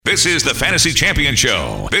This is the Fantasy Champion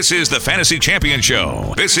Show. This is the Fantasy Champion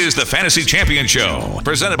Show. This is the Fantasy Champion Show.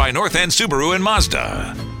 Presented by North End Subaru and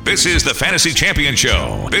Mazda. This is the Fantasy Champion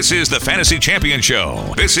Show. This is the Fantasy Champion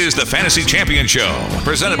Show. This is the Fantasy Champion Show.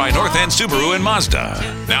 Presented by North End Subaru and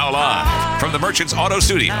Mazda. Now live from the Merchants Auto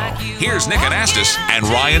Studio, here's Nick Anastas and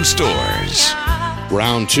Ryan Stores.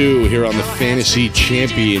 Round two here on the Fantasy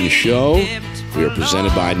Champion Show. We are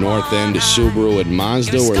presented by North End Subaru and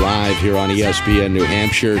Mazda. We're live here on ESPN New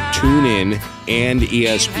Hampshire. Tune in and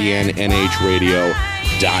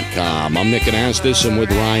ESPNNHradio.com. I'm Nick Anastas. I'm with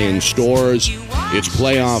Ryan Stores. It's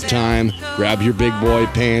playoff time. Grab your big boy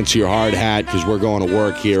pants, your hard hat, because we're going to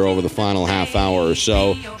work here over the final half hour or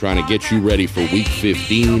so, trying to get you ready for Week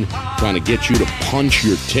 15, trying to get you to punch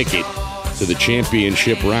your ticket to the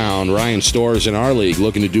championship round. Ryan Stores in our league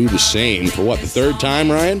looking to do the same for what, the third time,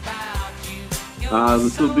 Ryan?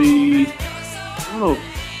 This will be, I don't know,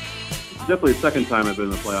 it's definitely the second time I've been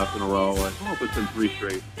in the playoffs in a row. I don't know if it's been three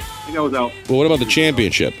straight. I think I was out. Well, what about the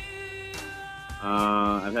championship?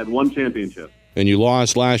 I've had one championship. And you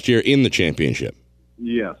lost last year in the championship.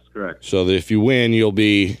 Yes, correct. So that if you win, you'll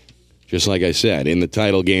be, just like I said, in the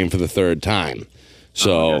title game for the third time.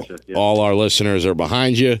 So gotcha. Yeah. all our listeners are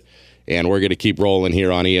behind you, and we're going to keep rolling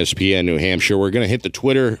here on ESPN New Hampshire. We're going to hit the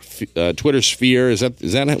Twitter sphere. Is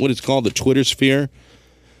that what it's called, the Twitter sphere?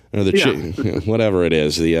 Or the whatever it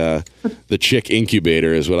is, the chick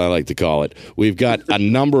incubator is what I like to call it. We've got a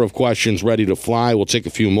number of questions ready to fly. We'll take a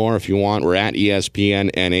few more if you want. We're at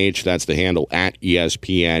ESPNNH. That's the handle, at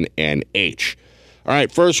ESPNNH. All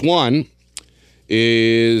right, first one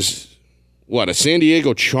is a San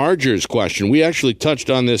Diego Chargers question. We actually touched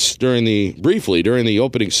on this briefly during the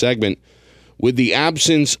opening segment. With the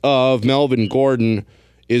absence of Melvin Gordon,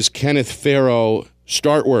 is Kenneth Farrow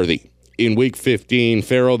start-worthy in Week 15?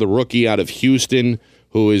 Farrow, the rookie out of Houston,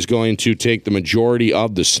 who is going to take the majority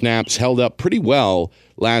of the snaps, held up pretty well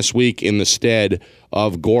last week in the stead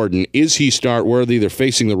of Gordon. Is he start-worthy? They're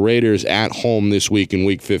facing the Raiders at home this week in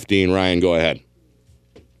Week 15. Ryan, go ahead.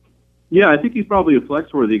 Yeah, I think he's probably a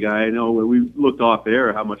flex-worthy guy. I know when we looked off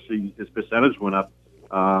air how much his percentage went up.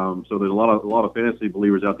 So there's a lot of fantasy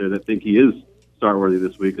believers out there that think he is start-worthy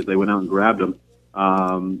this week because they went out and grabbed him.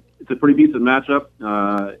 It's a pretty decent matchup.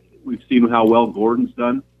 We've seen how well Gordon's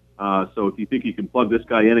done. So if you think you can plug this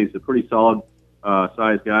guy in, he's a pretty solid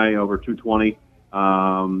sized guy, over 220.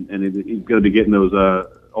 And he's going to be getting those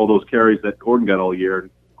all those carries that Gordon got all year.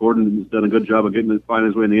 Gordon has done a good job of finding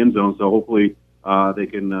his way in the end zone. So hopefully they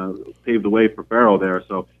can pave the way for Farrow there.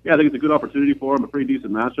 So, yeah, I think it's a good opportunity for him, a pretty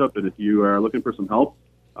decent matchup. And if you are looking for some help,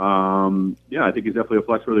 I think he's definitely a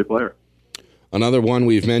flex-worthy player. Another one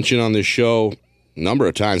we've mentioned on this show a number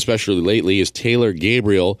of times, especially lately, is Taylor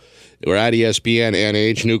Gabriel. We're at ESPN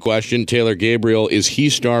NH. New question. Taylor Gabriel, is he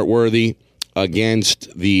start-worthy against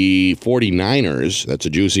the 49ers? That's a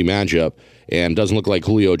juicy matchup. And doesn't look like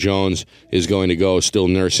Julio Jones is going to go, still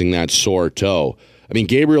nursing that sore toe. I mean,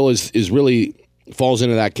 Gabriel is really falls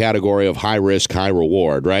into that category of high risk, high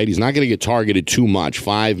reward, right? He's not going to get targeted too much,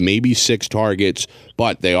 5, maybe 6 targets,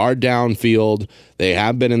 but they are downfield. They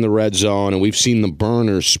have been in the red zone, and we've seen the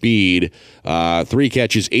burner speed. 3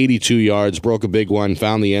 catches, 82 yards, broke a big one,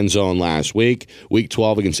 found the end zone last week. Week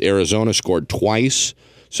 12 against Arizona, scored twice.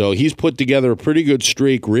 So he's put together a pretty good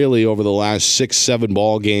streak, really, over the last 6-7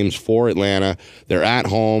 ball games for Atlanta. They're at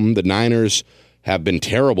home. The Niners have been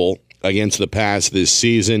terrible against the pass this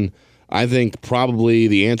season. I think probably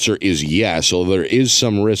the answer is yes, so there is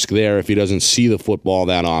some risk there if he doesn't see the football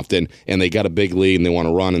that often, and they got a big lead and they want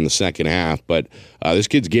to run in the second half. But this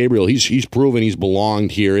kid's Gabriel. He's proven he's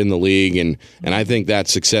belonged here in the league, and I think that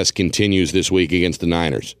success continues this week against the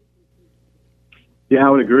Niners. Yeah, I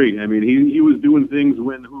would agree. I mean, he was doing things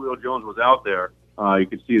when Julio Jones was out there. You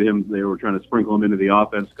could see him; they were trying to sprinkle him into the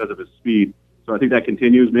offense because of his speed. So I think that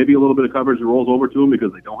continues. Maybe a little bit of coverage rolls over to him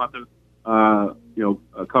because they don't have to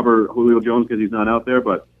cover Julio Jones because he's not out there,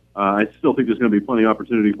 but I still think there's going to be plenty of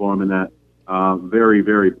opportunity for him in that very,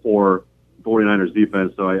 very poor 49ers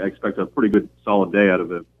defense, so I expect a pretty good, solid day out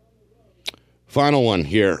of it. Final one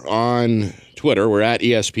here on Twitter. We're at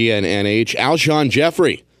ESPNNH. Alshon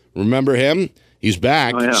Jeffrey, remember him? He's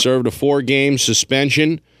back. Oh, yeah. Served a 4-game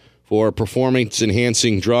suspension for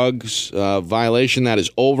performance-enhancing drugs violation. That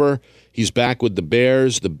is over. He's back with the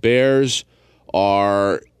Bears. The Bears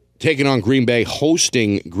are taking on Green Bay,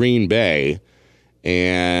 hosting Green Bay,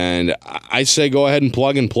 and I say go ahead and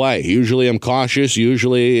plug and play. Usually I'm cautious.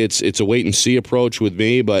 Usually it's a wait-and-see approach with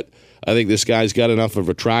me, but I think this guy's got enough of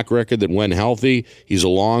a track record that when healthy, he's a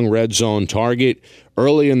long red zone target.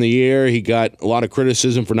 Early in the year, he got a lot of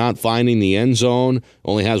criticism for not finding the end zone.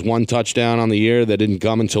 Only has one touchdown on the year that didn't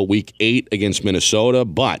come until week 8 against Minnesota.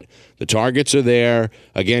 But the targets are there.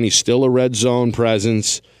 Again, he's still a red zone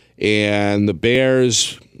presence. And the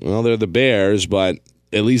Bears, well, they're the Bears, but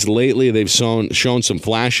at least lately they've shown some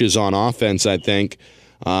flashes on offense, I think.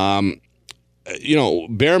 Bare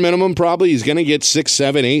minimum, probably he's going to get 6,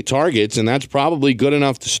 7, 8 targets, and that's probably good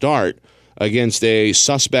enough to start against a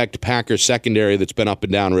suspect Packers secondary that's been up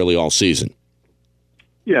and down really all season.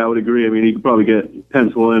 Yeah, I would agree. I mean, he could probably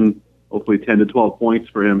pencil in hopefully 10 to 12 points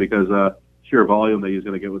for him because sheer volume that he's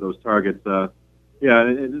going to get with those targets. The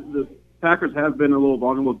Packers have been a little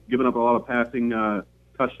vulnerable, giving up a lot of passing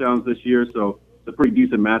touchdowns this year, so it's a pretty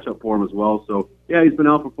decent matchup for him as well. So, yeah, he's been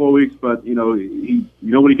out for 4 weeks, but, you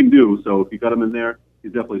know what he can do. So if you got him in there,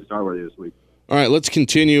 he's definitely star-worthy this week. All right, let's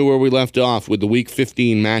continue where we left off with the Week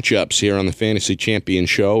 15 matchups here on the Fantasy Champion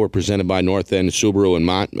Show. We're presented by North End Subaru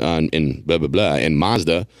and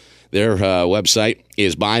Mazda. Their website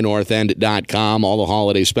is buynorthend.com. All the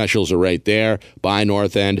holiday specials are right there,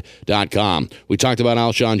 buynorthend.com. We talked about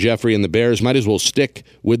Alshon Jeffrey and the Bears. Might as well stick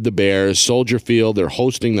with the Bears. Soldier Field, they're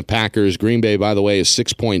hosting the Packers. Green Bay, by the way, is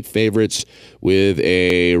 6-point favorites with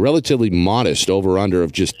a relatively modest over-under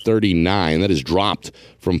of just 39. That has dropped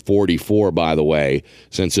from 44, by the way,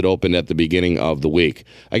 since it opened at the beginning of the week.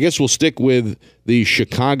 I guess we'll stick with the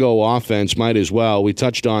Chicago offense, might as well. We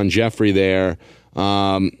touched on Jeffrey there.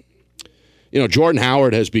 Jordan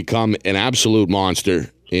Howard has become an absolute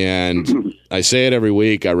monster, and I say it every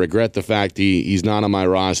week. I regret the fact he's not on my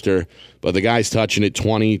roster, but the guy's touching it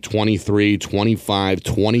 20, 23, 25,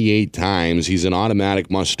 28 times. He's an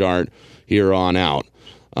automatic must-start here on out.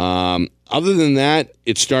 Other than that,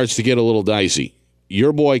 it starts to get a little dicey.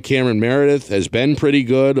 Your boy Cameron Meredith has been pretty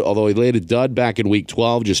good, although he laid a dud back in Week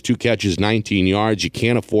 12, just 2 catches, 19 yards. You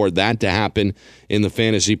can't afford that to happen in the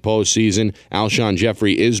fantasy postseason. Alshon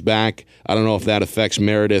Jeffrey is back. I don't know if that affects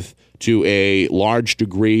Meredith to a large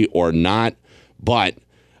degree or not, but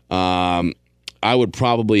I would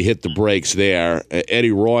probably hit the brakes there.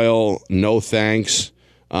 Eddie Royal, no thanks.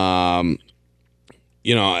 The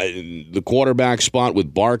quarterback spot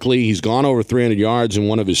with Barkley, he's gone over 300 yards in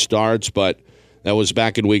one of his starts, but that was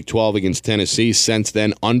back in Week 12 against Tennessee. Since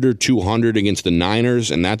then, under 200 against the Niners,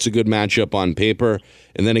 and that's a good matchup on paper.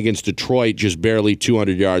 And then against Detroit, just barely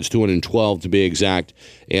 200 yards, 212 to be exact,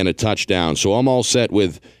 and a touchdown. So I'm all set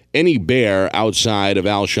with any Bear outside of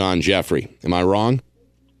Alshon Jeffrey. Am I wrong?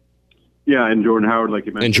 Yeah, and Jordan Howard, like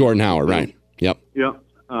you mentioned. And Jordan Howard, right. Yep. Yeah.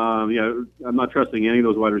 I'm not trusting any of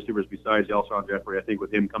those wide receivers besides Alshon Jeffrey. I think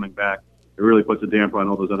with him coming back, it really puts a damper on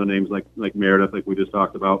all those other names like Meredith, like we just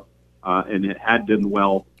talked about. And it had done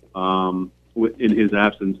well in his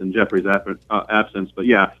absence and Jeffrey's absence. But,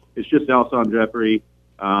 yeah, it's just Alshon Jeffrey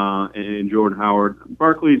and Jordan Howard.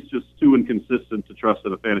 Barkley's just too inconsistent to trust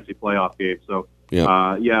in a fantasy playoff game. So,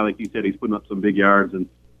 like you said, he's putting up some big yards, and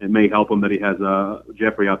it may help him that he has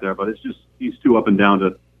Jeffrey out there. But it's just he's too up and down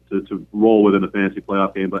to roll within a fantasy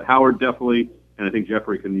playoff game. But Howard definitely, and I think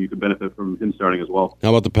Jeffrey you can benefit from him starting as well. How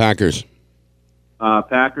about the Packers?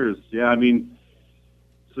 Packers, yeah, I mean,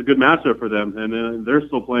 it's a good matchup for them, and they're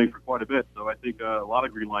still playing for quite a bit. So I think a lot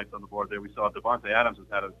of green lights on the board there. We saw Devontae Adams has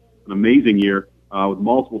had an amazing year with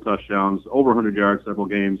multiple touchdowns, over 100 yards several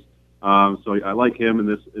games. So I like him in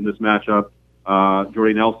this matchup.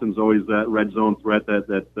 Jordy Nelson's always that red zone threat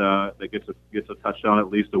that gets a touchdown at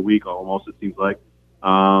least a week almost, it seems like.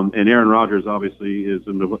 And Aaron Rodgers obviously has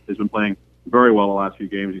been playing very well the last few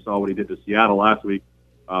games. You saw what he did to Seattle last week,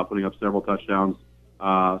 putting up several touchdowns.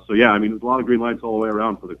 I mean, there's a lot of green lights all the way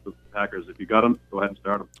around for the Packers. If you got them, go ahead and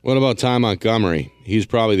start them. What about Ty Montgomery? He's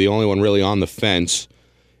probably the only one really on the fence,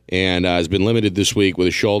 and has been limited this week with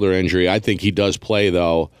a shoulder injury. I think he does play,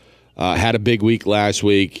 though. Had a big week last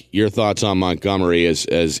week. Your thoughts on Montgomery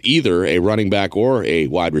as either a running back or a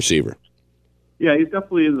wide receiver? Yeah, he's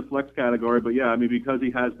definitely in the flex category, but, yeah, I mean, because he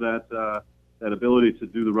has that ability to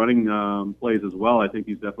do the running plays as well, I think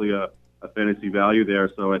he's definitely a fantasy value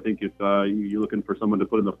there. So I think if you're looking for someone to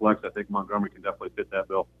put in the flex, I think Montgomery can definitely fit that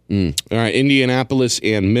bill. All right, Indianapolis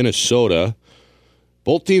and Minnesota.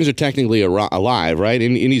 Both teams are technically alive, right?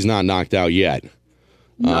 Indy's not knocked out yet.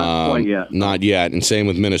 Not quite yet. Not yet, and same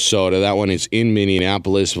with Minnesota. That one is in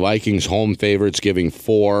Minneapolis. Vikings home favorites giving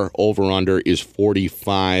 4. Over-under is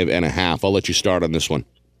 45.5. I'll let you start on this one.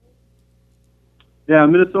 Yeah,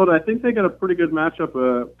 Minnesota, I think they got a pretty good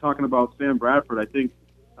matchup talking about Sam Bradford. I think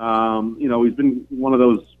he's been one of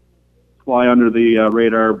those fly under the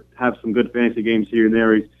radar, have some good fantasy games here and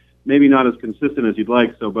there. He's maybe not as consistent as you'd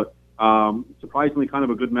like, but surprisingly kind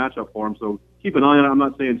of a good matchup for him. So keep an eye on it. I'm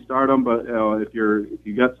not saying start him, but if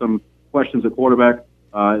you got some questions at quarterback,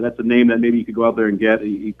 that's a name that maybe you could go out there and get.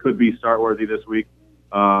 He could be start-worthy this week,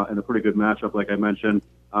 and a pretty good matchup, like I mentioned.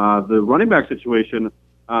 The running back situation, we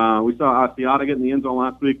saw Asiata get in the end zone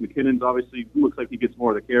last week. McKinnon's obviously looks like he gets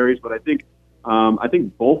more of the carries, but I think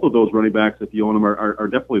both of those running backs, if you own them, are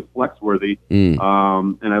definitely flex-worthy. And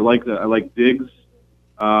I like Diggs,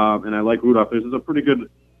 and I like Rudolph. This is a pretty good,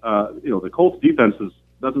 the Colts defense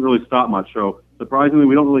doesn't really stop much. So surprisingly,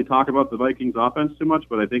 we don't really talk about the Vikings offense too much,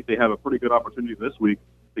 but I think they have a pretty good opportunity this week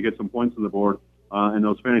to get some points on the board. And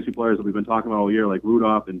those fantasy players that we've been talking about all year, like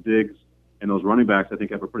Rudolph and Diggs, and those running backs, I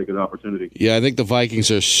think, have a pretty good opportunity. Yeah, I think the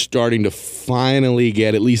Vikings are starting to finally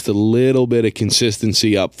get at least a little bit of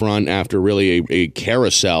consistency up front after really a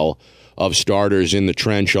carousel of starters in the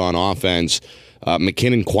trench on offense.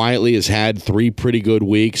 McKinnon quietly has had 3 pretty good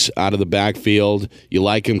weeks out of the backfield. You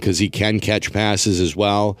like him because he can catch passes as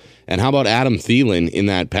well. And how about Adam Thielen in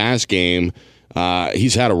that pass game?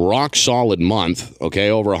 He's had a rock-solid month, okay,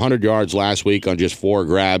 over 100 yards last week on just 4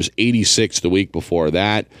 grabs, 86 the week before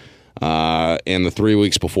that. And the 3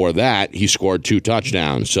 weeks before that, he scored 2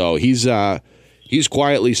 touchdowns. So he's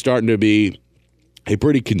quietly starting to be a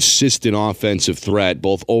pretty consistent offensive threat,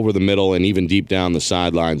 both over the middle and even deep down the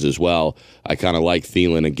sidelines as well. I kind of like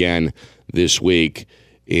Thielen again this week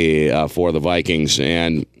for the Vikings.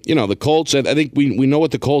 And, the Colts, I think we know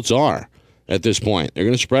what the Colts are at this point. They're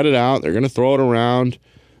going to spread it out. They're going to throw it around.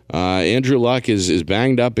 Andrew Luck is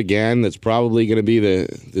banged up again. That's probably going to be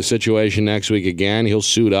the situation next week again. He'll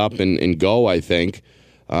suit up and go, I think.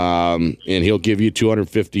 And he'll give you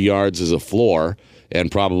 250 yards as a floor and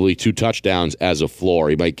probably 2 touchdowns as a floor.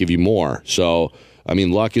 He might give you more. So,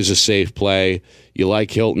 Luck is a safe play. You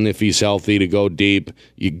like Hilton if he's healthy to go deep.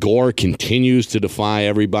 Gore continues to defy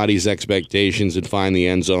everybody's expectations and find the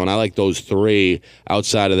end zone. I like those 3.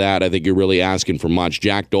 Outside of that, I think you're really asking for much.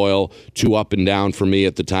 Jack Doyle, 2 up and down for me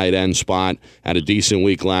at the tight end spot. Had a decent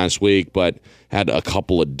week last week, but had a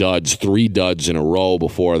couple of duds, 3 duds in a row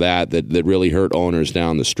before that really hurt owners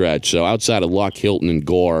down the stretch. So outside of Luck, Hilton, and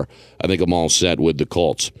Gore, I think I'm all set with the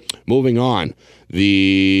Colts. Moving on,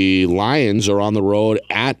 the Lions are on the road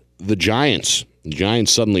at the Giants. The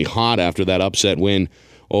Giants suddenly hot after that upset win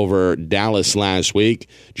over Dallas last week.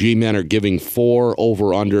 G-men are giving 4.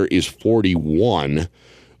 Over-under is 41.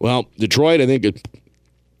 Well, Detroit, I think,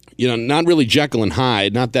 not really Jekyll and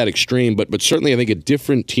Hyde, not that extreme, but certainly I think a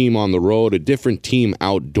different team on the road, a different team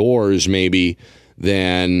outdoors maybe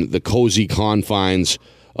than the cozy confines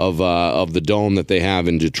of the dome that they have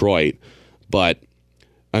in Detroit. But,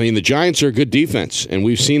 the Giants are a good defense, and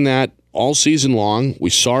we've seen that all season long. We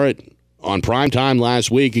saw it on prime time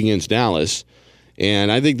last week against Dallas.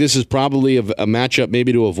 And I think this is probably a matchup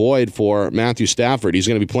maybe to avoid for Matthew Stafford. He's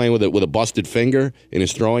going to be playing with a busted finger in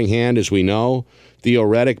his throwing hand, as we know. Theo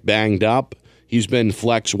Riddick banged up. He's been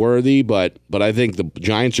flex-worthy, but I think the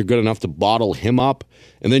Giants are good enough to bottle him up.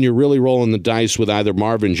 And then you're really rolling the dice with either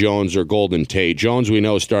Marvin Jones or Golden Tate. Jones, we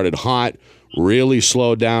know, started hot, really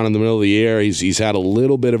slowed down in the middle of the year. He's had a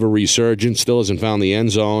little bit of a resurgence, still hasn't found the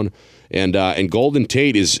end zone. And Golden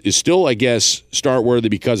Tate is still, I guess, start-worthy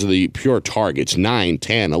because of the pure targets, 9,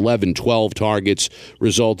 10, 11, 12 targets,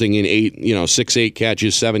 resulting in 6, 8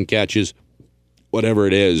 catches, 7 catches, whatever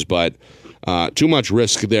it is. But too much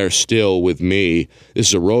risk there still with me. This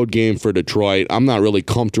is a road game for Detroit. I'm not really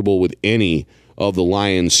comfortable with any of the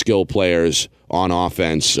Lions' skill players on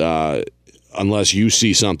offense unless you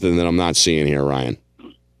see something that I'm not seeing here, Ryan.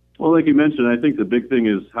 Well, like you mentioned, I think the big thing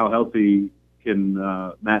is how healthy can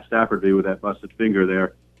Matt Stafford be with that busted finger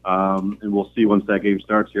there. And we'll see once that game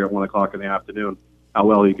starts here at 1 o'clock in the afternoon how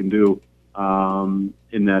well he can do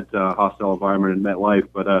in that hostile environment in MetLife.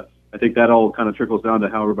 But I think that all kind of trickles down to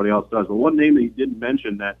how everybody else does. But one name that he didn't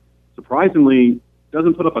mention that surprisingly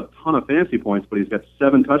doesn't put up a ton of fantasy points, but he's got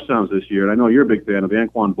 7 touchdowns this year. And I know you're a big fan of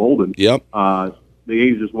Anquan Bolden. Yep. The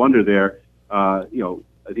ageless wonder there. I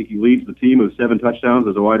think he leads the team with 7 touchdowns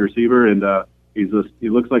as a wide receiver, and he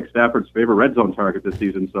looks like Stafford's favorite red zone target this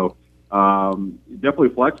season. So definitely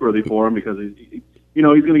flex-worthy for him because he's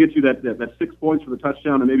going to get you that 6 points for the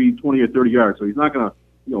touchdown and maybe 20 or 30 yards. So he's not going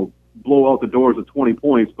to blow out the doors with 20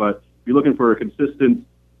 points, but if you're looking for a consistent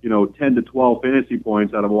 10 to 12 fantasy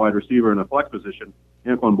points out of a wide receiver in a flex position,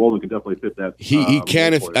 Anquan Bolden can definitely fit that. He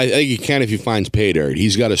can if I think he can if he finds pay dirt.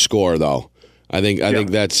 He's got to score though. I think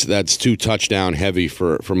that's too touchdown heavy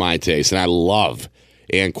for my taste, and I love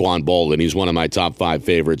Anquan Bolden. He's one of my top 5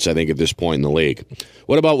 favorites, I think, at this point in the league.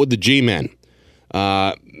 What about with the G-men?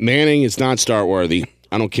 Manning is not start-worthy.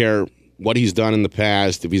 I don't care what he's done in the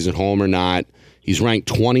past, if he's at home or not. He's ranked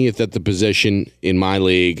 20th at the position in my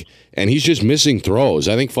league, and he's just missing throws.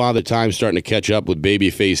 I think Father Time's starting to catch up with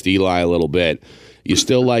baby-faced Eli a little bit. You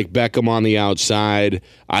still like Beckham on the outside.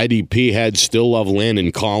 IDP heads still love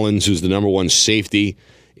Landon Collins, who's the number one safety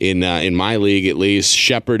in my league at least.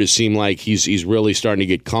 Shepard has seemed like he's really starting to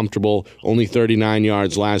get comfortable. Only 39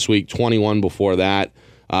 yards last week, 21 before that.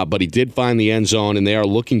 But he did find the end zone, and they are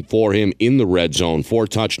looking for him in the red zone. 4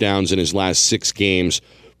 touchdowns in his last 6 games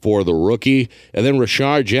for the rookie. And then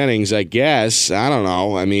Rashard Jennings, I guess, I don't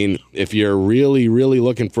know. I mean, if you're really, really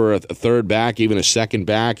looking for a third back, even a second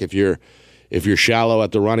back, if you're shallow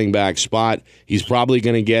at the running back spot, he's probably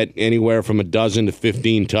going to get anywhere from 12 to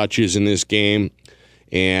 15 touches in this game,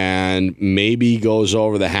 and maybe goes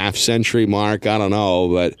over the half-century mark. I don't know,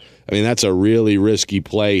 but I mean, that's a really risky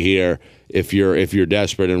play here if you're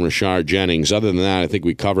desperate in Rashard Jennings. Other than that, I think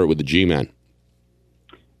we cover it with the G-men.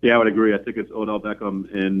 Yeah, I would agree. I think it's Odell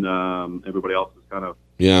Beckham and everybody else is kind of.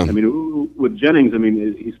 Yeah. I mean, with Jennings, I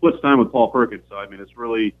mean, he splits time with Paul Perkins, so I mean, it's a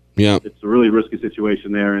really risky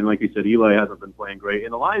situation there. And like you said, Eli hasn't been playing great.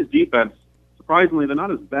 And the Lions' defense, surprisingly, they're not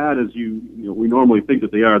as bad as we normally think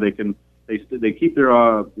that they are. They keep their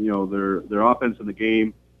offense in the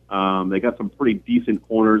game. They got some pretty decent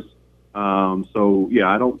corners. So yeah,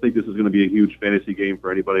 I don't think this is going to be a huge fantasy game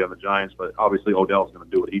for anybody on the Giants, but obviously Odell's going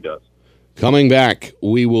to do what he does. Coming back,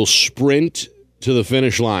 we will sprint to the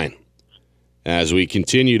finish line as we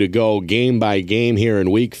continue to go game by game here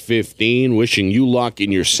in Week 15, wishing you luck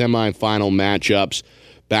in your semifinal matchups.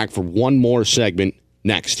 Back for one more segment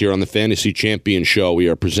next here on the Fantasy Champion Show. We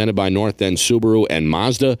are presented by North End Subaru and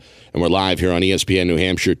Mazda, and we're live here on ESPN New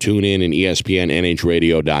Hampshire. Tune in and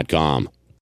ESPNNHradio.com.